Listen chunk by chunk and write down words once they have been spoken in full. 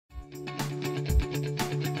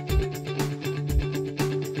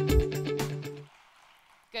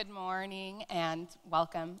Good morning and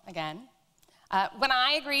welcome again. When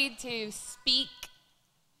I agreed to speak,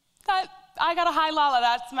 I got a hi Lala,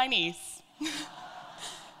 that's my niece.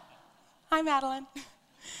 Hi Madeline.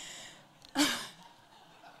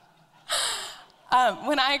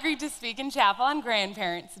 When I agreed to speak in chapel on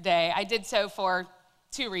Grandparents' Day, I did so for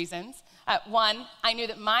two reasons. One, I knew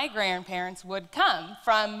that my grandparents would come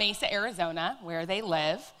from Mesa, Arizona, where they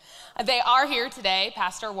live. They are here today,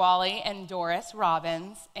 Pastor Wally and Doris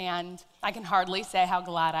Robbins, and I can hardly say how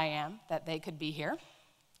glad I am that they could be here.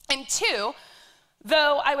 And two,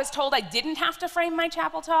 though I was told I didn't have to frame my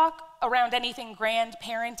chapel talk around anything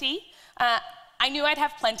grandparenty, I knew I'd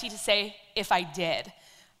have plenty to say if I did.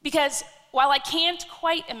 Because while I can't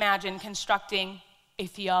quite imagine constructing a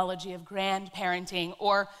theology of grandparenting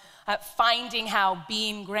or finding how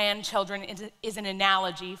being grandchildren is an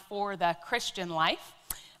analogy for the Christian life,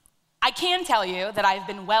 I can tell you that I've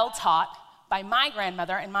been well taught by my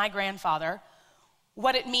grandmother and my grandfather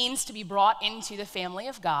what it means to be brought into the family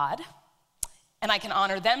of God, and I can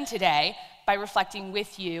honor them today by reflecting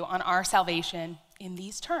with you on our salvation in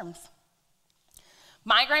these terms.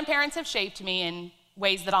 My grandparents have shaped me in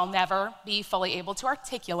ways that I'll never be fully able to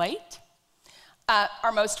articulate.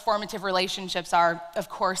 Our most formative relationships are, of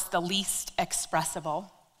course, the least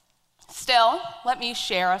expressible. Still, let me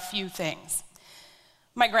share a few things.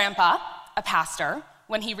 My grandpa, a pastor,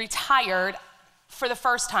 when he retired for the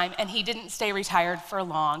first time, and he didn't stay retired for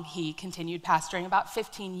long, he continued pastoring about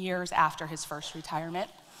 15 years after his first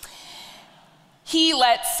retirement. He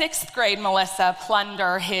let sixth grade Melissa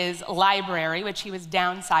plunder his library, which he was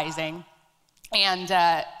downsizing, and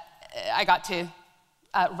I got to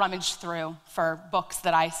rummage through for books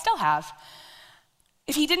that I still have.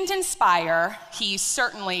 If he didn't inspire, he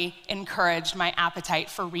certainly encouraged my appetite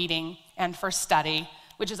for reading and for study,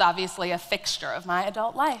 which is obviously a fixture of my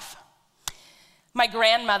adult life. My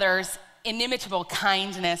grandmother's inimitable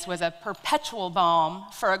kindness was a perpetual balm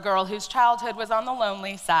for a girl whose childhood was on the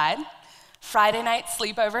lonely side. Friday night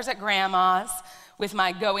sleepovers at grandma's with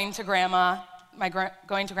my going to grandma's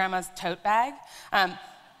tote bag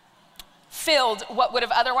filled what would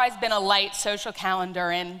have otherwise been a light social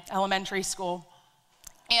calendar in elementary school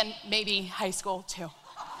and maybe high school too.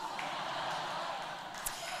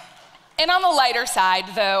 And on the lighter side,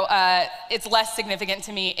 though it's less significant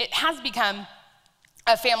to me, it has become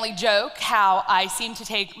a family joke how I seem to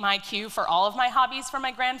take my cue for all of my hobbies from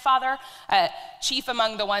my grandfather. Chief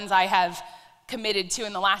among the ones I have committed to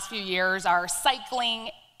in the last few years are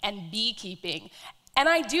cycling and beekeeping. And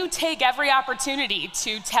I do take every opportunity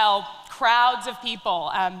to tell crowds of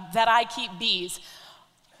people that I keep bees,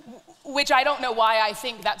 which I don't know why I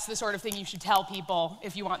think that's the sort of thing you should tell people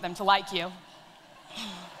if you want them to like you.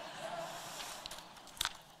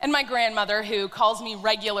 And my grandmother, who calls me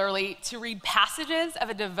regularly to read passages of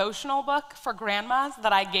a devotional book for grandmas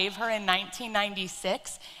that I gave her in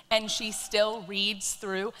 1996, and she still reads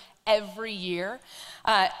through every year.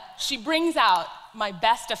 She brings out my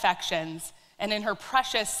best affections, and in her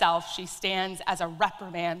precious self, she stands as a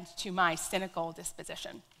reprimand to my cynical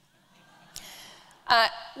disposition.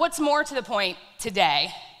 What's more to the point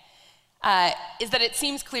today is that it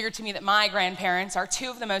seems clear to me that my grandparents are two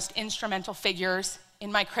of the most instrumental figures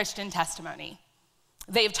in my Christian testimony.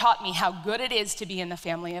 They have taught me how good it is to be in the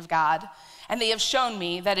family of God, and they have shown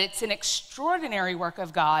me that it's an extraordinary work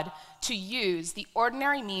of God to use the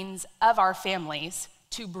ordinary means of our families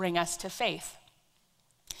to bring us to faith.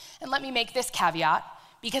 And let me make this caveat,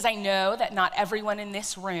 because I know that not everyone in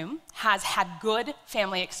this room has had good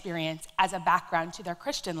family experience as a background to their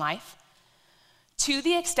Christian life. To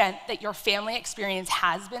the extent that your family experience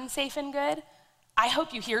has been safe and good, I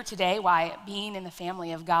hope you hear today why being in the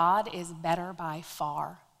family of God is better by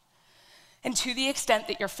far. And to the extent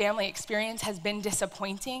that your family experience has been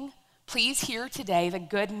disappointing, please hear today the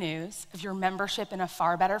good news of your membership in a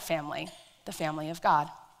far better family, the family of God.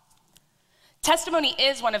 Testimony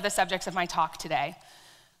is one of the subjects of my talk today.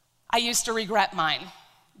 I used to regret mine.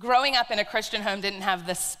 Growing up in a Christian home didn't have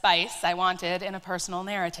the spice I wanted in a personal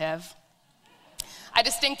narrative. I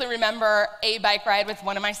distinctly remember a bike ride with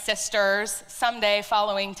one of my sisters someday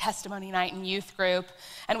following testimony night in youth group,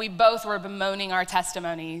 and we both were bemoaning our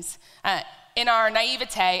testimonies. In our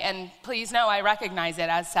naivete, and please know I recognize it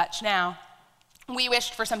as such now, we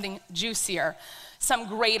wished for something juicier, some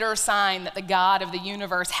greater sign that the God of the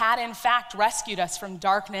universe had in fact rescued us from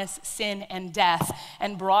darkness, sin, and death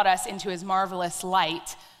and brought us into his marvelous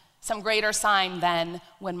light. Some greater sign than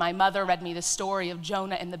when my mother read me the story of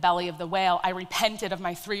Jonah in the belly of the whale, I repented of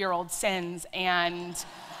my 3-year-old sins and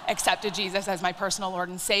accepted Jesus as my personal Lord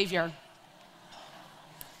and Savior.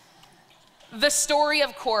 The story,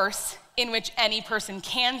 of course, in which any person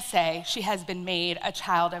can say she has been made a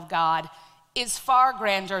child of God is far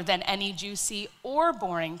grander than any juicy or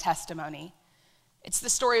boring testimony. It's the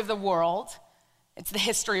story of the world. It's the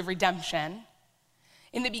history of redemption.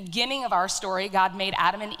 In the beginning of our story, God made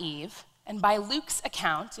Adam and Eve, and by Luke's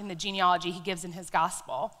account in the genealogy he gives in his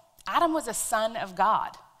gospel, Adam was a son of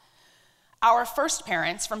God. Our first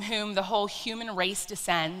parents, from whom the whole human race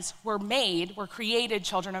descends, were created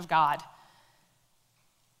children of God.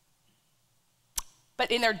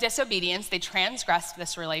 But in their disobedience, they transgressed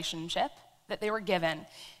this relationship that they were given.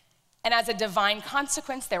 And as a divine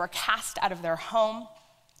consequence, they were cast out of their home,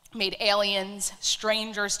 made aliens,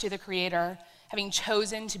 strangers to the Creator, having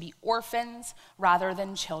chosen to be orphans rather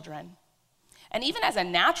than children. And even as a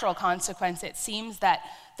natural consequence, it seems that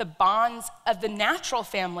the bonds of the natural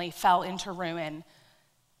family fell into ruin,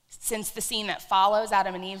 since the scene that follows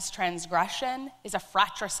Adam and Eve's transgression is a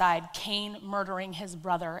fratricide, Cain murdering his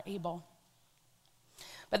brother Abel.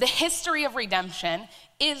 But the history of redemption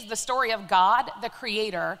is the story of God, the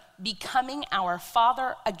Creator, becoming our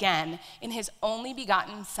Father again in his only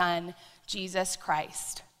begotten Son, Jesus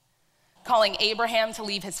Christ. Calling Abraham to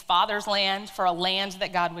leave his father's land for a land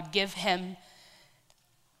that God would give him,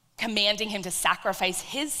 commanding him to sacrifice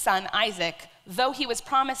his son Isaac, though he was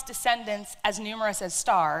promised descendants as numerous as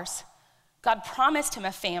stars. God promised him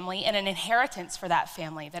a family and an inheritance for that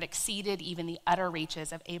family that exceeded even the utter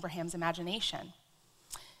reaches of Abraham's imagination.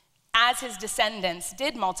 As his descendants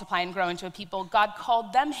did multiply and grow into a people, God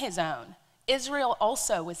called them his own. Israel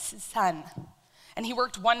also was his son. And he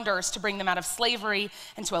worked wonders to bring them out of slavery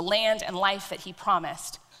into a land and life that he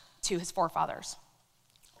promised to his forefathers.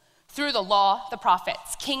 Through the law, the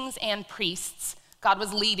prophets, kings, and priests, God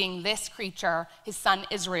was leading this creature, his son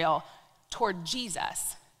Israel, toward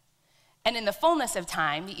Jesus. And in the fullness of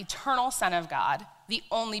time, the eternal Son of God, the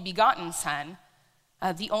only begotten Son,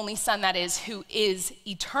 the only Son, that is, who is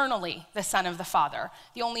eternally the Son of the Father,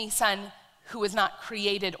 the only Son who was not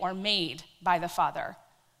created or made by the Father.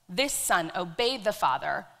 This Son obeyed the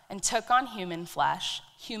Father and took on human flesh,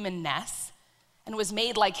 humanness, and was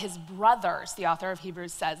made like his brothers, the author of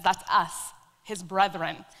Hebrews says. That's us, his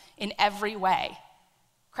brethren, in every way.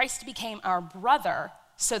 Christ became our brother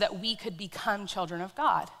so that we could become children of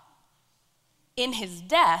God. In his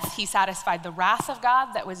death, he satisfied the wrath of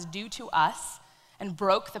God that was due to us and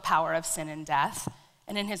broke the power of sin and death.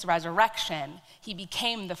 And in his resurrection, he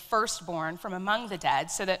became the firstborn from among the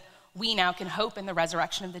dead so that we now can hope in the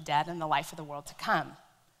resurrection of the dead and the life of the world to come.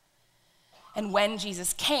 And when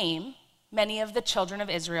Jesus came, many of the children of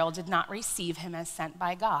Israel did not receive him as sent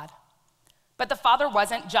by God. But the Father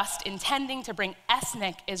wasn't just intending to bring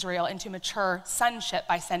ethnic Israel into mature sonship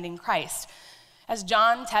by sending Christ. As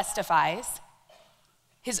John testifies,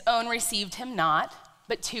 his own received him not,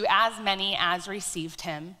 but to as many as received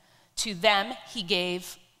him, to them he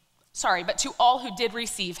gave, but to all who did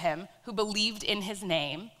receive him, who believed in his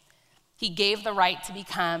name, he gave the right to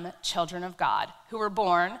become children of God, who were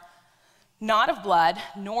born not of blood,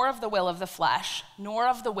 nor of the will of the flesh, nor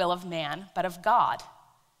of the will of man, but of God.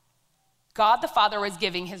 God the Father was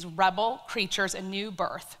giving his rebel creatures a new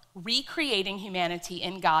birth, recreating humanity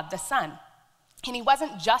in God the Son. And he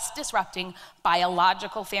wasn't just disrupting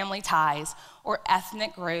biological family ties or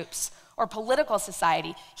ethnic groups or political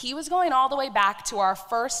society. He was going all the way back to our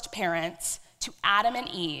first parents, to Adam and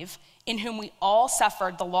Eve, in whom we all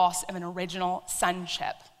suffered the loss of an original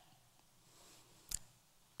sonship.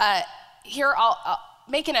 Here, I'll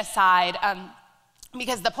make an aside,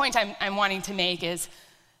 because the point I'm wanting to make is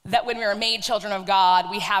that when we are made children of God,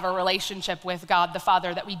 we have a relationship with God the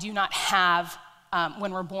Father that we do not have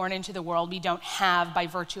when we're born into the world. We don't have by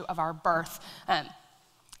virtue of our birth.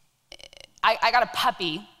 I got a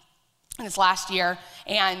puppy this last year,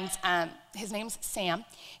 and his name's Sam.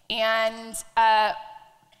 And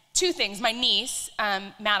two things. My niece,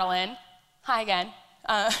 Madeline, hi again.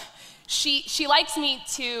 She likes me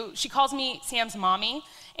to, she calls me Sam's mommy,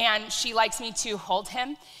 and she likes me to hold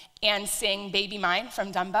him and sing Baby Mine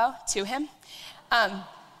from Dumbo to him.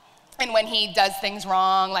 And when he does things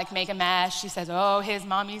wrong, like make a mess, she says, oh, his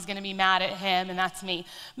mommy's gonna be mad at him, and that's me.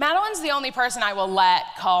 Madeline's the only person I will let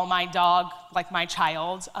call my dog like my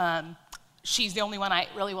child. She's the only one I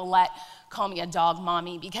really will let call me a dog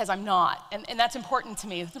mommy, because I'm not, and that's important to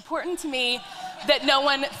me. It's important to me that no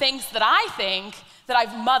one thinks that I think that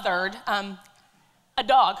I've mothered a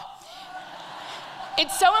dog.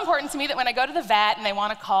 It's so important to me that when I go to the vet and they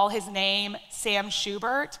want to call his name Sam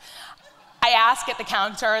Schubert, I ask at the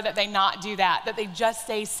counter that they not do that they just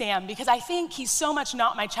say Sam, because I think he's so much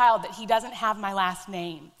not my child that he doesn't have my last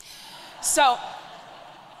name. So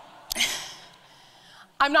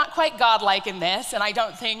I'm not quite godlike in this, and I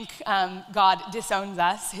don't think God disowns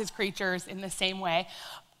us, his creatures, in the same way.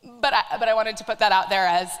 But I wanted to put that out there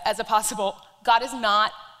as a possible. God is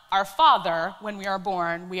not our father when we are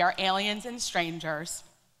born. We are aliens and strangers.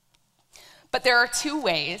 But there are two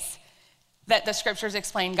ways that the scriptures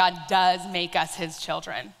explain God does make us his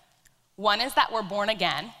children. One is that we're born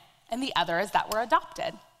again, and the other is that we're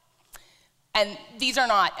adopted. And these are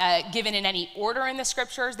not given in any order in the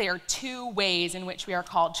scriptures. They are two ways in which we are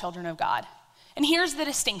called children of God. And here's the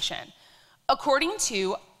distinction. According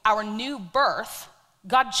to our new birth,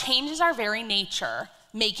 God changes our very nature,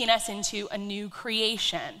 making us into a new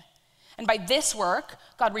creation. And by this work,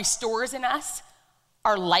 God restores in us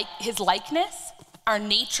his likeness. Our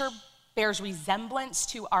nature bears resemblance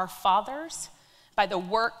to our Father's. By the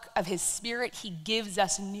work of his Spirit, he gives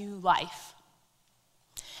us new life.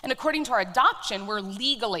 And according to our adoption, we're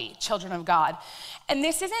legally children of God. And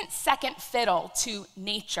this isn't second fiddle to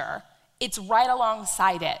nature. It's right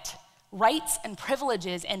alongside it. Rights and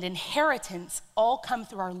privileges and inheritance all come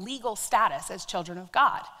through our legal status as children of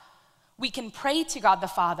God. We can pray to God the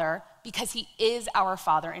Father because he is our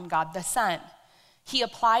Father in God the Son. He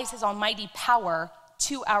applies his almighty power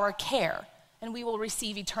to our care, and we will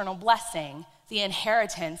receive eternal blessing, the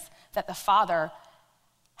inheritance that the Father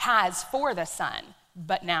has for the Son,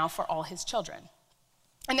 but now for all his children.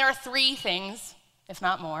 And there are three things, if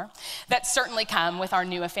not more, that certainly come with our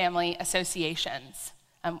new family associations.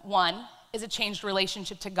 One is a changed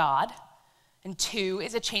relationship to God, and two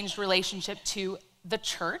is a changed relationship to the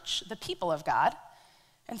church, the people of God,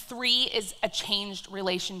 and three is a changed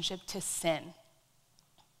relationship to sin.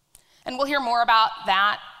 And we'll hear more about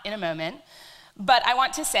that in a moment. But I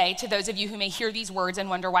want to say to those of you who may hear these words and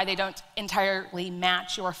wonder why they don't entirely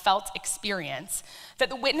match your felt experience, that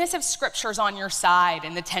the witness of Scripture is on your side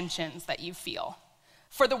in the tensions that you feel.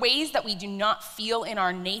 For the ways that we do not feel in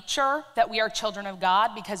our nature that we are children of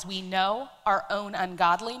God because we know our own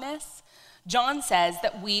ungodliness, John says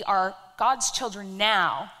that we are God's children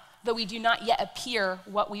now, though we do not yet appear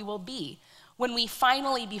what we will be. When we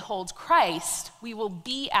finally behold Christ, we will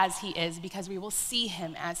be as he is because we will see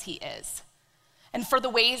him as he is. And for the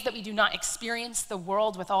ways that we do not experience the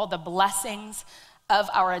world with all the blessings of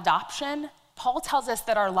our adoption, Paul tells us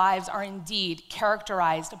that our lives are indeed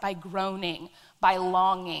characterized by groaning, by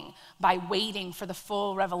longing, by waiting for the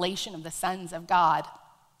full revelation of the sons of God.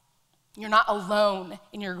 You're not alone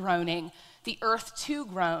in your groaning. The earth too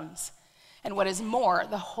groans. And what is more,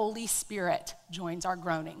 the Holy Spirit joins our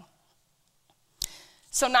groaning.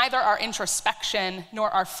 So neither our introspection nor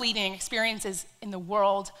our fleeting experiences in the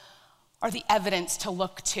world are the evidence to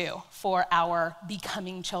look to for our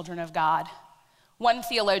becoming children of God. One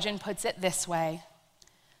theologian puts it this way: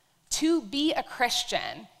 to be a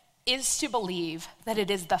Christian is to believe that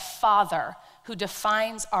it is the Father who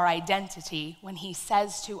defines our identity when he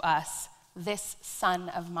says to us, "This son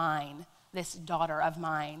of mine, this daughter of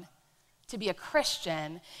mine." To be a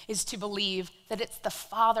Christian is to believe that it's the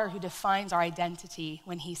Father who defines our identity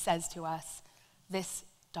when he says to us, "This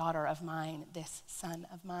daughter of mine, this son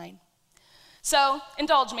of mine." So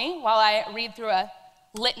indulge me while I read through a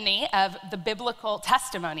litany of the biblical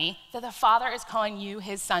testimony that the Father is calling you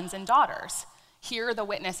his sons and daughters. Hear the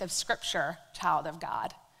witness of Scripture, child of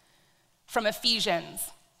God. From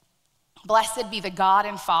Ephesians, "Blessed be the God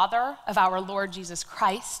and Father of our Lord Jesus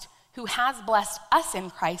Christ, who has blessed us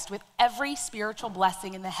in Christ with every spiritual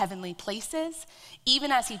blessing in the heavenly places,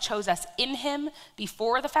 even as he chose us in him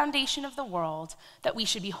before the foundation of the world, that we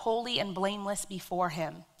should be holy and blameless before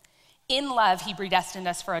him. In love, he predestined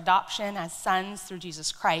us for adoption as sons through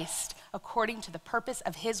Jesus Christ, according to the purpose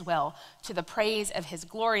of his will, to the praise of his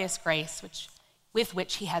glorious grace, with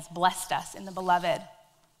which he has blessed us in the beloved."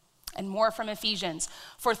 And more from Ephesians,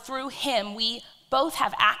 "For through him we both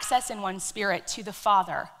have access in one spirit to the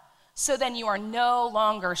Father. So then you are no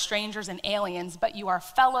longer strangers and aliens, but you are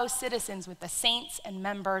fellow citizens with the saints and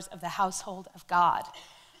members of the household of God."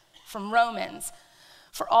 From Romans,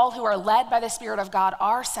 "For all who are led by the Spirit of God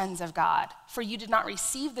are sons of God. For you did not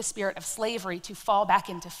receive the spirit of slavery to fall back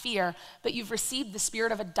into fear, but you've received the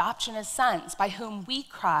spirit of adoption as sons, by whom we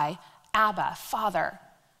cry, 'Abba, Father.'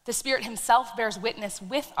 The Spirit himself bears witness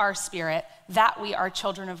with our spirit that we are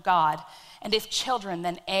children of God. And if children,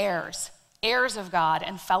 then heirs, heirs of God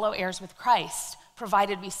and fellow heirs with Christ,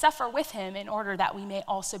 provided we suffer with him in order that we may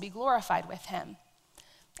also be glorified with him."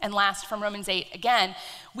 And last, from Romans 8 again,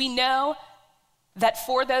 "We know that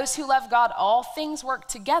for those who love God, all things work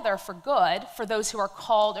together for good, for those who are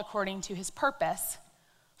called according to his purpose.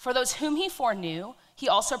 For those whom he foreknew, he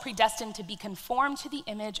also predestined to be conformed to the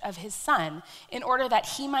image of his Son, in order that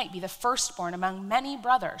he might be the firstborn among many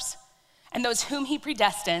brothers. And those whom he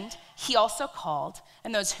predestined, he also called.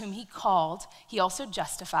 And those whom he called, he also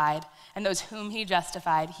justified. And those whom he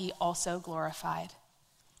justified, he also glorified.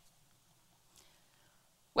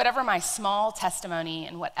 Whatever my small testimony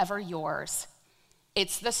and whatever yours,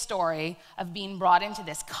 it's the story of being brought into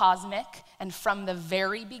this cosmic and from the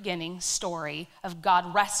very beginning story of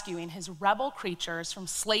God rescuing his rebel creatures from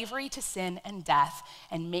slavery to sin and death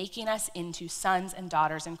and making us into sons and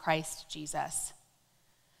daughters in Christ Jesus.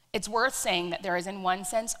 It's worth saying that there is, in one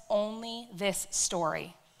sense, only this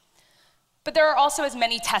story. But there are also as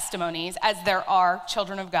many testimonies as there are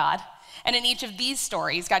children of God. And in each of these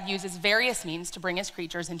stories, God uses various means to bring his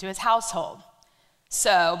creatures into his household.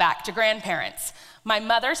 So back to grandparents. My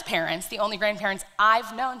mother's parents, the only grandparents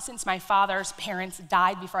I've known since my father's parents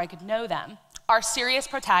died before I could know them, are serious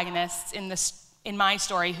protagonists in my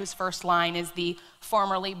story, whose first line is the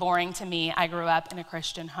formerly boring to me, I grew up in a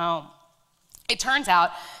Christian home. It turns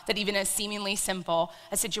out that even as seemingly simple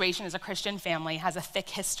a situation as a Christian family has a thick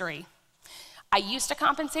history. I used to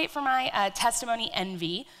compensate for my testimony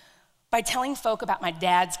envy by telling folk about my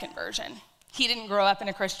dad's conversion. He didn't grow up in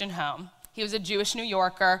a Christian home. He was a Jewish New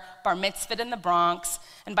Yorker, bar mitzvahed in the Bronx,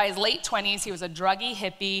 and by his late 20s, he was a druggy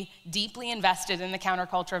hippie, deeply invested in the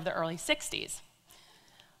counterculture of the early 60s.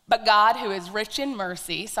 But God, who is rich in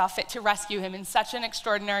mercy, saw fit to rescue him in such an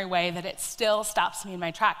extraordinary way that it still stops me in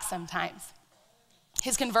my tracks sometimes.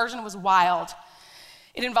 His conversion was wild.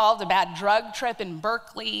 It involved a bad drug trip in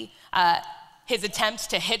Berkeley, his attempt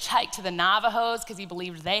to hitchhike to the Navajos because he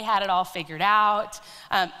believed they had it all figured out,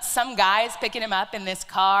 some guys picking him up in this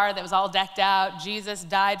car that was all decked out, Jesus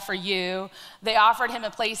died for you. They offered him a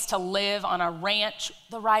place to live on a ranch,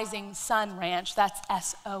 the Rising Sun Ranch, that's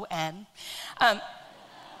S-O-N.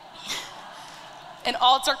 An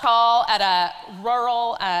altar call at a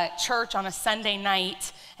rural church on a Sunday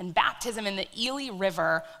night, and baptism in the Ely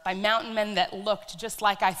River by mountain men that looked just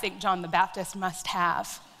like I think John the Baptist must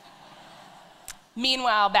have.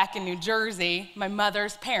 Meanwhile, back in New Jersey, my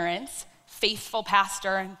mother's parents, faithful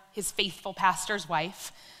pastor and his faithful pastor's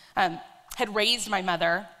wife, had raised my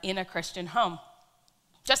mother in a Christian home.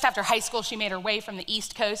 Just after high school, she made her way from the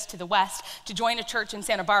East Coast to the West to join a church in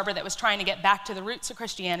Santa Barbara that was trying to get back to the roots of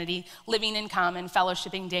Christianity, living in common,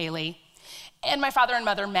 fellowshipping daily. And my father and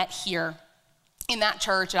mother met here in that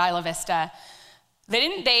church at Isla Vista. They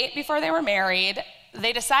didn't date before they were married.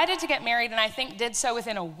 They decided to get married, and I think did so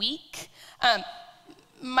within a week.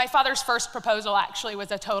 My father's first proposal actually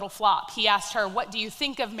was a total flop. He asked her, "What do you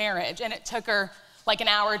think of marriage?" And it took her like an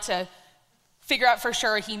hour to figure out for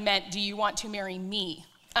sure he meant, "Do you want to marry me?"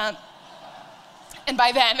 And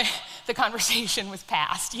by then, the conversation was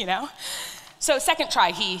past, you know? So second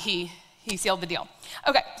try, he sealed the deal.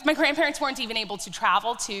 Okay, my grandparents weren't even able to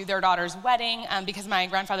travel to their daughter's wedding because my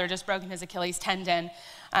grandfather had just broken his Achilles tendon.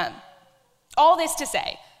 All this to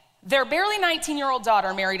say, their barely 19-year-old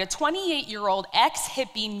daughter married a 28-year-old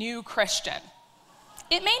ex-hippie new Christian.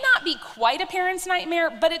 It may not be quite a parent's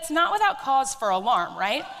nightmare, but it's not without cause for alarm,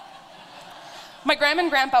 right? My grandma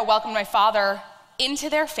and grandpa welcomed my father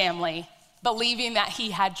into their family, believing that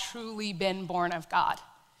he had truly been born of God.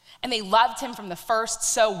 And they loved him from the first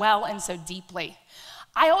so well and so deeply.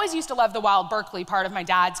 I always used to love the wild Berkeley part of my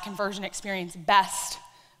dad's conversion experience best,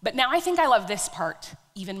 but now I think I love this part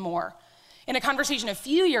even more. In a conversation a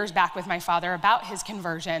few years back with my father about his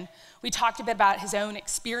conversion, we talked a bit about his own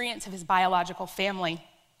experience of his biological family,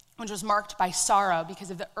 which was marked by sorrow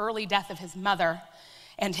because of the early death of his mother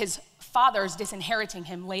and his father's disinheriting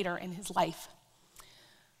him later in his life.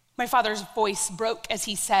 My father's voice broke as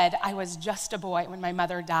he said, "I was just a boy when my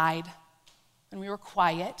mother died," and we were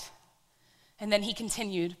quiet. And then he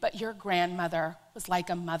continued, "But your grandmother was like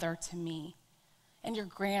a mother to me, and your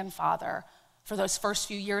grandfather. For those first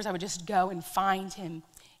few years, I would just go and find him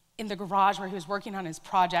in the garage where he was working on his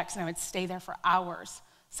projects, and I would stay there for hours,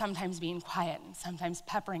 sometimes being quiet and sometimes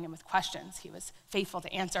peppering him with questions he was faithful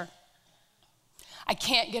to answer." I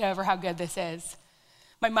can't get over how good this is.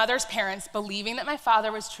 My mother's parents, believing that my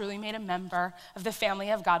father was truly made a member of the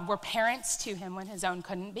family of God, were parents to him when his own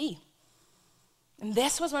couldn't be. And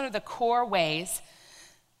this was one of the core ways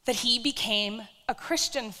that he became a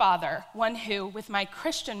Christian father, one who, with my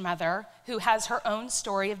Christian mother, who has her own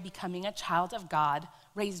story of becoming a child of God,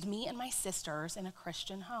 raised me and my sisters in a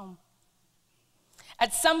Christian home.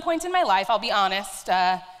 At some point in my life, I'll be honest,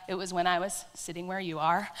 it was when I was sitting where you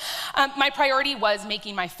are, my priority was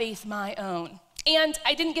making my faith my own. And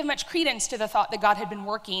I didn't give much credence to the thought that God had been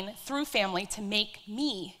working through family to make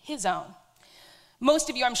me his own. Most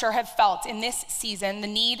of you, I'm sure, have felt in this season the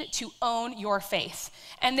need to own your faith.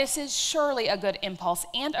 And this is surely a good impulse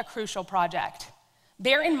and a crucial project.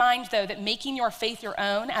 Bear in mind, though, that making your faith your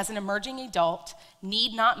own as an emerging adult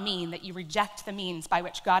need not mean that you reject the means by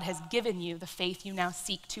which God has given you the faith you now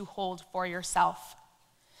seek to hold for yourself.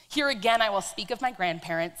 Here again, I will speak of my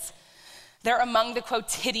grandparents. They're among the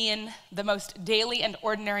quotidian, the most daily and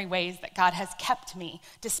ordinary ways that God has kept me,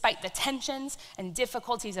 despite the tensions and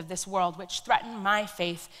difficulties of this world which threaten my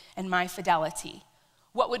faith and my fidelity.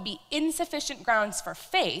 What would be insufficient grounds for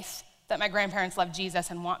faith, that my grandparents love Jesus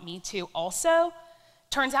and want me to also,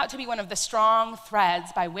 turns out to be one of the strong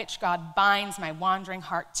threads by which God binds my wandering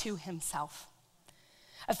heart to himself.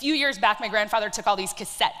 A few years back, my grandfather took all these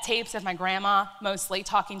cassette tapes of my grandma, mostly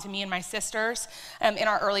talking to me and my sisters in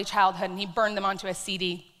our early childhood, and he burned them onto a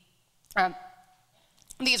CD.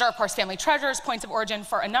 These are, of course, family treasures, points of origin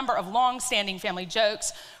for a number of long-standing family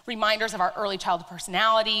jokes, reminders of our early childhood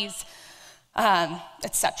personalities,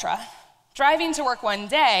 etc. Driving to work one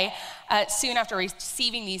day, soon after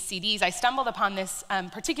receiving these CDs, I stumbled upon this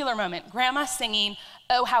particular moment, Grandma singing,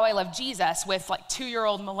 "Oh, How I Love Jesus" with like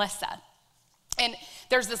 2-year-old Melissa. And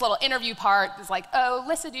there's this little interview part that's like, "Oh,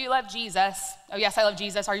 Lissa, do you love Jesus? Oh, yes, I love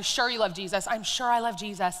Jesus. Are you sure you love Jesus? I'm sure I love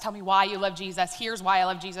Jesus. Tell me why you love Jesus. Here's why I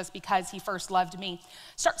love Jesus, because he first loved me."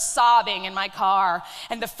 Start sobbing in my car.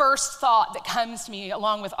 And the first thought that comes to me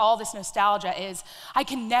along with all this nostalgia is, I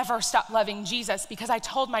can never stop loving Jesus because I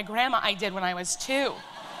told my grandma I did when I was 2.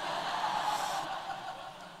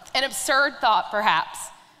 An absurd thought, perhaps,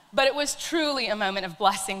 but it was truly a moment of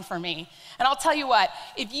blessing for me. And I'll tell you what,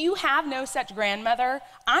 if you have no such grandmother,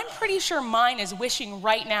 I'm pretty sure mine is wishing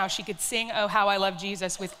right now she could sing "Oh, How I Love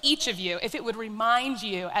Jesus" with each of you, if it would remind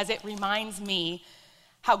you, as it reminds me,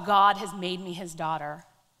 how God has made me his daughter.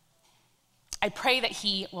 I pray that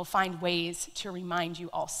he will find ways to remind you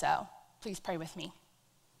also. Please pray with me.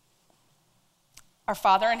 Our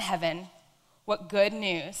Father in heaven, what good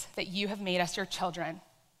news that you have made us your children.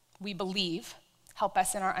 We believe. Help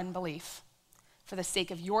us in our unbelief. For the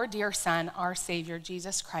sake of your dear Son, our Savior,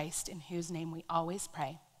 Jesus Christ, in whose name we always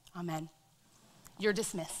pray. Amen. You're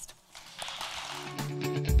dismissed.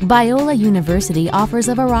 Biola University offers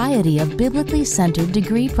a variety of biblically centered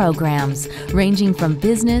degree programs, ranging from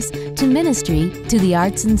business to ministry to the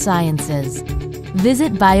arts and sciences.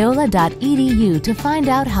 Visit biola.edu to find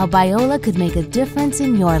out how Biola could make a difference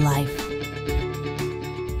in your life.